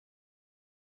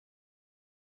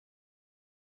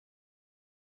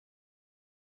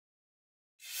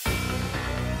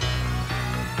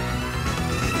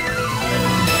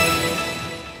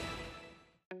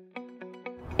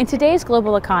In today's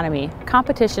global economy,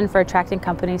 competition for attracting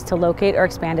companies to locate or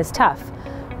expand is tough.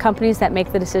 Companies that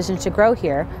make the decision to grow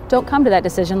here don't come to that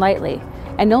decision lightly.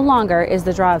 And no longer is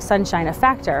the draw of sunshine a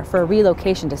factor for a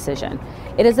relocation decision.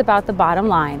 It is about the bottom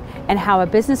line and how a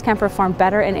business can perform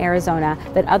better in Arizona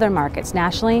than other markets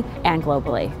nationally and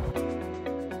globally.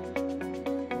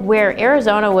 Where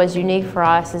Arizona was unique for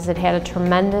us is it had a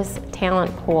tremendous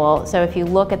talent pool. So if you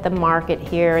look at the market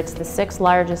here, it's the 6th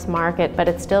largest market, but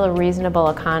it's still a reasonable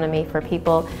economy for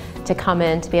people to come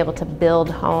in, to be able to build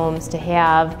homes, to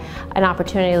have an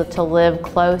opportunity to live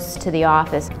close to the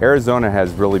office. Arizona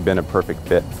has really been a perfect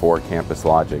fit for Campus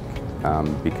Logic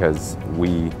because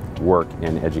we work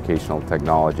in educational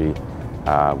technology.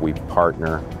 We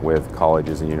partner with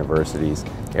colleges and universities.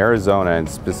 Arizona, and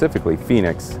specifically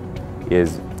Phoenix,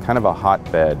 is kind of a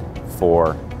hotbed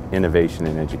for innovation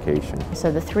in education.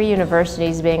 So the 3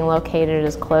 universities being located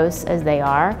as close as they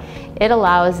are, it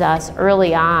allows us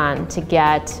early on to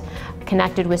get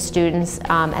connected with students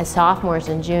as sophomores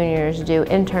and juniors, do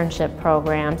internship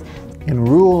programs. In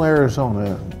rural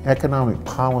Arizona, economic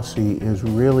policy is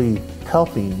really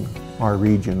helping our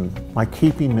region by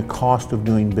keeping the cost of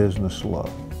doing business low.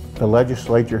 The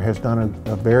legislature has done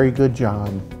a very good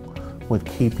job with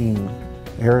keeping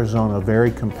Arizona very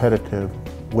competitive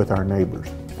with our neighbors.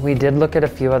 We did look at a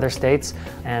few other states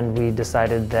and we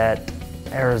decided that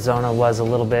Arizona was a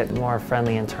little bit more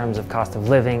friendly in terms of cost of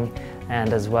living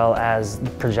and as well as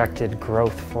projected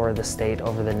growth for the state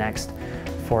over the next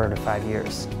 4 to 5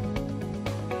 years.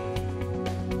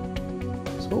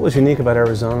 So what was unique about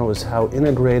Arizona was how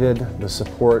integrated the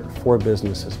support for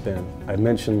business has been. I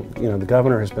mentioned, the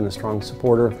governor has been a strong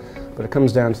supporter, but it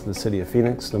comes down to the city of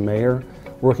Phoenix, the mayor,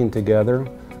 working together.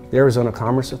 The Arizona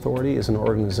Commerce Authority is an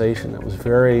organization that was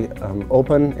very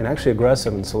open and actually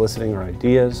aggressive in soliciting our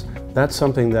ideas. That's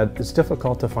something that it's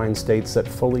difficult to find states that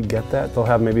fully get that. They'll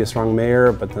have maybe a strong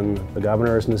mayor, but then the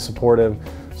governor isn't as supportive.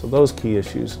 So those key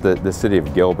issues. The city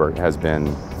of Gilbert has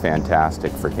been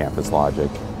fantastic for Campus Logic.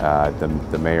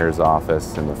 The mayor's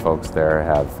office and the folks there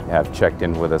have checked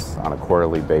in with us on a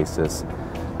quarterly basis,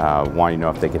 wanting to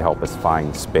know if they could help us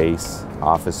find space,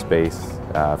 office space,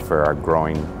 for our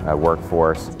growing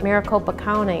workforce. Maricopa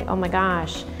County, oh my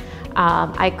gosh,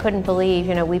 I couldn't believe,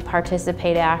 we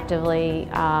participate actively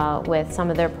with some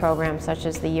of their programs such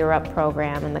as the Year Up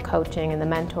program and the coaching and the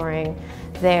mentoring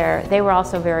there. They were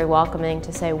also very welcoming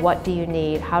to say, what do you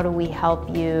need? How do we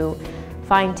help you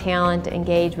find talent,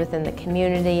 engage within the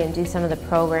community, and do some of the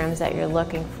programs that you're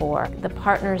looking for. The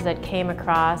partners that came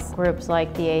across, groups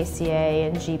like the ACA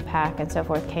and GPAC and so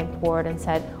forth, came forward and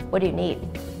said, what do you need?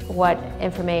 What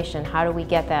information? How do we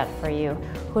get that for you?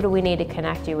 Who do we need to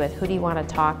connect you with? Who do you want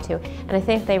to talk to? And I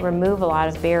think they remove a lot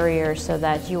of barriers so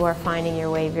that you are finding your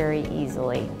way very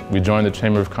easily. We joined the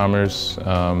Chamber of Commerce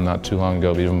not too long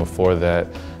ago, but even before that,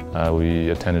 we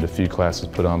attended a few classes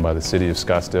put on by the City of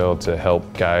Scottsdale to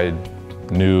help guide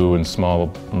new and small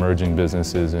emerging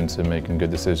businesses into making good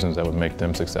decisions that would make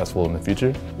them successful in the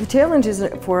future. The challenge is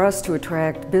for us to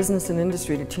attract business and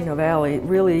industry to Chino Valley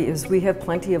really is we have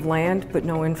plenty of land but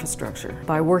no infrastructure.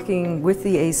 By working with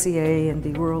the ACA and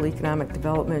the Rural Economic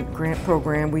Development Grant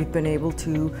Program, we've been able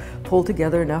to pull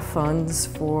together enough funds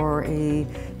for a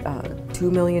 $2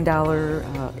 million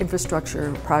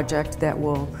infrastructure project that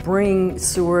will bring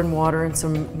sewer and water and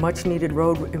some much needed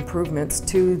road improvements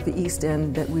to the east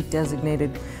end that we've designated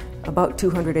about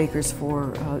 200 acres for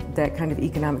that kind of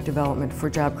economic development for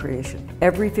job creation.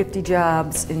 Every 50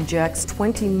 jobs injects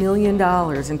 $20 million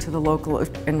into the local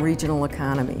and regional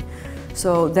economy.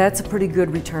 So that's a pretty good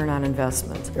return on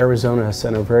investment. Arizona has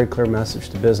sent a very clear message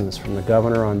to business from the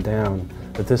governor on down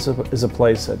that this is a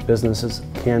place that businesses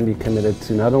can be committed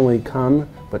to not only come,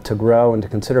 but to grow and to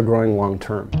consider growing long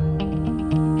term.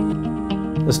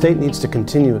 The state needs to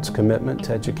continue its commitment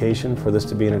to education for this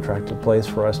to be an attractive place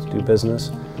for us to do business.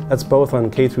 That's both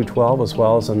on K through 12 as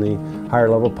well as on the higher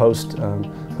level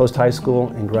post-high school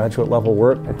and graduate level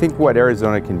work. I think what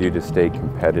Arizona can do to stay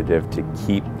competitive, to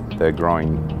keep the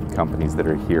growing companies that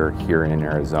are here in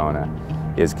Arizona,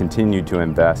 is continue to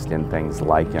invest in things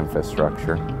like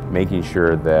infrastructure, making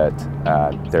sure that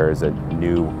there is a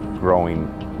new growing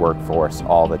workforce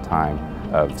all the time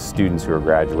of students who are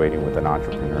graduating with an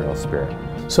entrepreneurial spirit.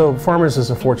 So Farmers is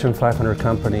a Fortune 500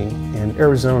 company, and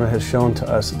Arizona has shown to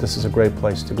us that this is a great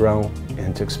place to grow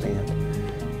and to expand.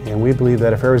 And we believe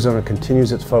that if Arizona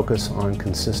continues its focus on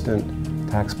consistent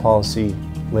tax policy,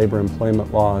 labor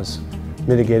employment laws,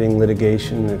 mitigating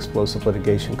litigation and explosive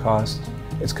litigation costs,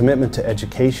 its commitment to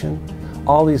education,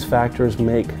 all these factors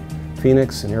make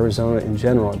Phoenix and Arizona in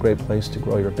general a great place to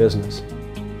grow your business.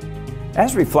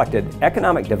 As reflected,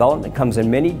 economic development comes in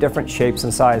many different shapes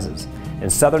and sizes. In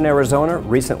southern Arizona,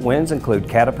 recent wins include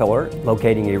Caterpillar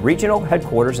locating a regional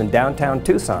headquarters in downtown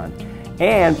Tucson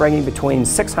and bringing between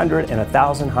 600 and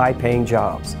 1,000 high-paying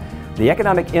jobs. The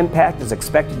economic impact is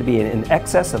expected to be in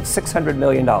excess of $600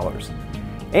 million.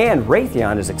 And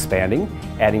Raytheon is expanding,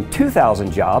 adding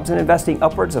 2,000 jobs and investing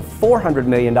upwards of $400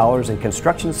 million in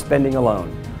construction spending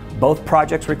alone. Both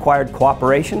projects required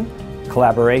cooperation,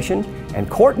 collaboration, and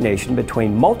coordination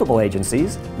between multiple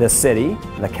agencies, the city,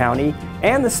 the county,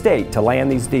 and the state to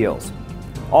land these deals.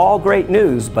 All great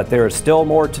news, but there is still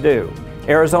more to do.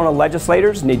 Arizona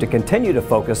legislators need to continue to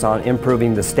focus on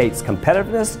improving the state's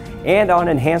competitiveness and on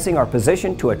enhancing our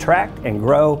position to attract and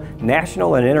grow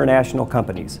national and international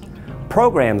companies.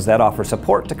 Programs that offer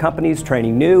support to companies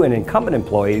training new and incumbent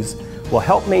employees will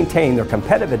help maintain their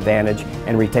competitive advantage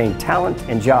and retain talent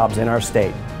and jobs in our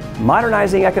state.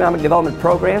 Modernizing economic development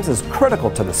programs is critical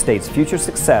to the state's future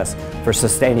success for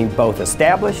sustaining both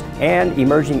established and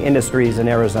emerging industries in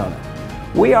Arizona.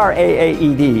 We are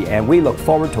AAED, and we look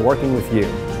forward to working with you.